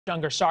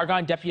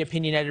Ungar-Sargon, deputy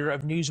opinion editor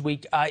of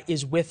Newsweek,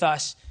 is with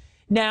us.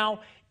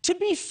 Now, to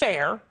be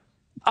fair,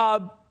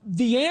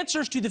 the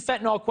answers to the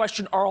fentanyl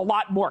question are a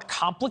lot more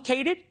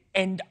complicated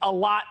and a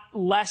lot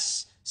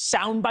less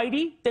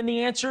soundbitey than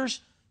the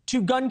answers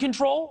to gun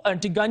control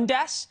and to gun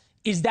deaths.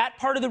 Is that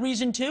part of the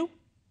reason, too?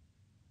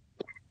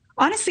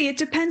 Honestly, it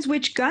depends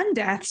which gun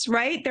deaths,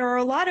 right? There are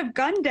a lot of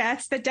gun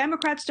deaths that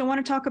Democrats don't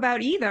want to talk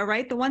about either,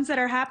 right? The ones that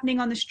are happening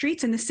on the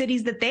streets in the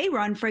cities that they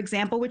run, for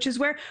example, which is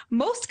where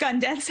most gun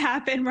deaths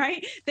happen,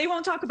 right? They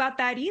won't talk about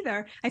that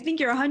either. I think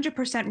you're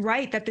 100%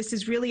 right that this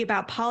is really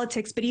about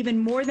politics, but even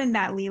more than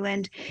that,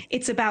 Leland,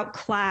 it's about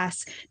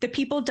class. The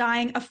people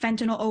dying of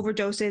fentanyl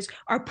overdoses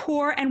are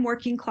poor and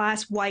working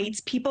class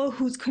whites, people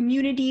whose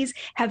communities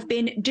have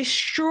been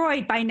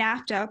destroyed by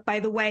NAFTA, by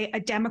the way,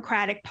 a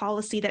Democratic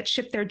policy that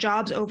shipped their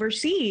jobs overseas.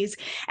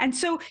 And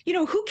so,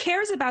 who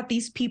cares about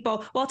these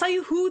people? Well, I'll tell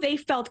you who they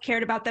felt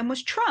cared about them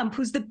was Trump,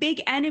 who's the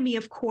big enemy,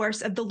 of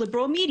course, of the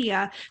liberal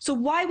media. So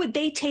why would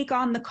they take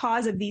on the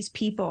cause of these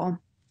people?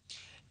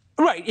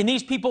 Right. And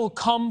these people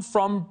come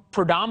from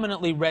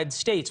predominantly red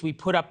states. We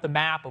put up the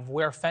map of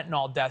where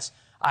fentanyl deaths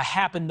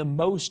happen the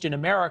most in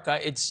America.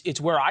 It's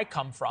where I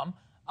come from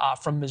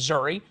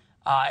Missouri.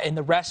 And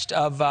the rest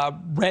of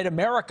red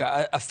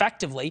America,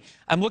 effectively.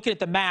 I'm looking at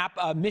the map.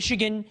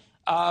 Michigan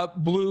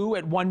blue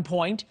at one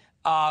point.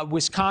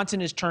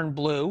 Wisconsin has turned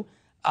blue.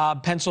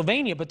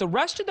 Pennsylvania. But the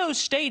rest of those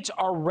states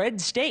are red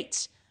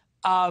states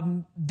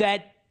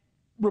that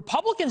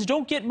Republicans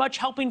don't get much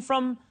helping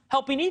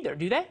either,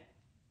 do they?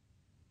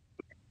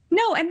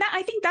 No, and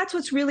I think that's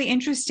what's really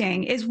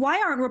interesting is why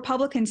aren't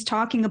Republicans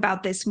talking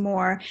about this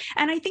more?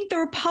 And I think the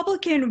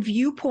Republican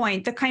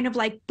viewpoint, the kind of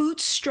like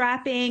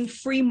bootstrapping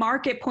free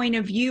market point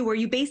of view, where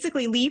you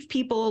basically leave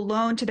people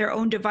alone to their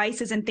own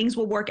devices and things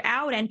will work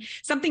out, and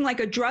something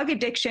like a drug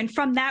addiction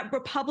from that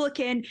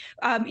Republican,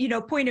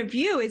 point of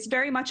view is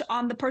very much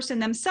on the person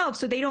themselves.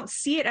 So they don't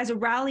see it as a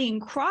rallying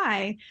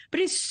cry.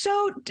 But it's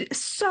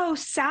so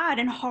sad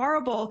and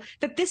horrible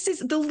that this is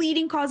the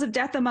leading cause of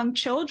death among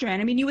children.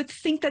 I mean, you would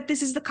think that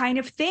this is the kind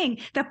of thing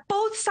that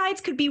both sides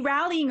could be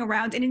rallying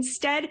around, and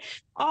instead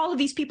all of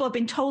these people have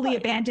been totally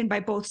abandoned by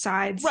both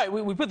sides. Right.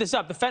 We put this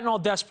up. The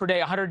fentanyl deaths per day,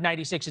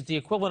 196. It's the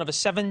equivalent of a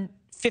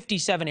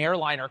 757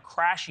 airliner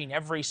crashing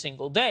every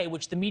single day,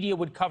 which the media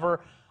would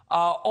cover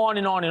on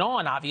and on and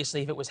on,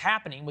 obviously, if it was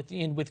happening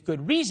with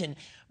good reason.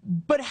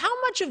 But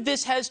how much of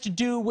this has to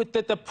do with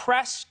that the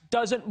press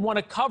doesn't want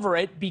to cover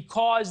it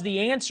because the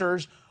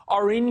answers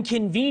are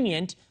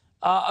inconvenient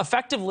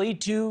effectively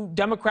to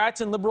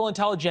Democrats and liberal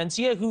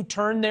intelligentsia who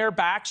turn their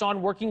backs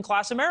on working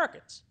class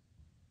Americans?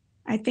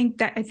 I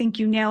think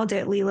you nailed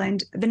it,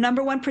 Leland. The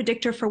number one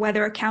predictor for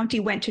whether a county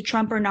went to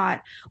Trump or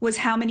not was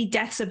how many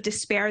deaths of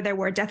despair there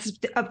were, deaths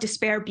of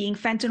despair being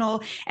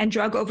fentanyl and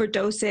drug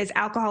overdoses,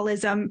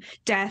 alcoholism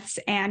deaths,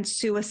 and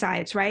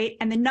suicides, right?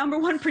 And the number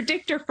one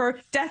predictor for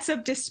deaths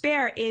of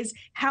despair is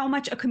how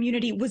much a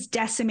community was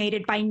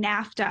decimated by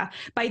NAFTA,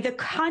 by the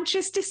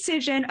conscious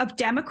decision of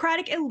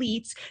Democratic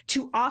elites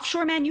to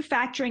offshore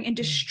manufacturing and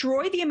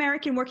destroy the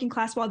American working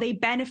class while they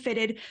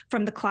benefited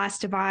from the class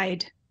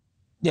divide.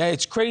 Yeah,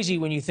 it's crazy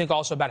when you think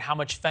also about how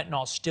much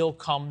fentanyl still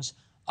comes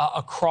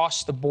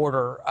across the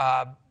border.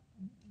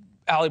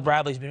 Allie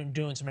Bradley's been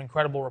doing some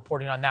incredible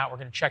reporting on that. We're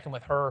going to check in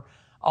with her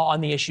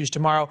on the issues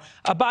tomorrow.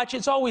 Batya,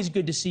 it's always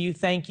good to see you.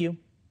 Thank you.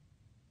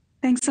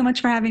 Thanks so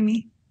much for having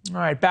me. All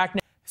right, back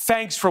now.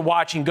 Thanks for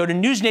watching. Go to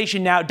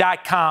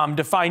newsnationnow.com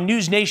to find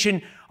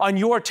NewsNation on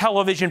your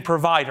television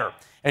provider.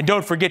 And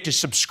don't forget to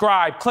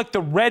subscribe. Click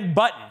the red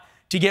button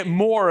to get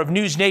more of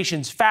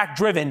NewsNation's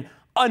fact-driven,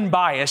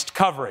 unbiased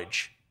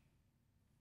coverage.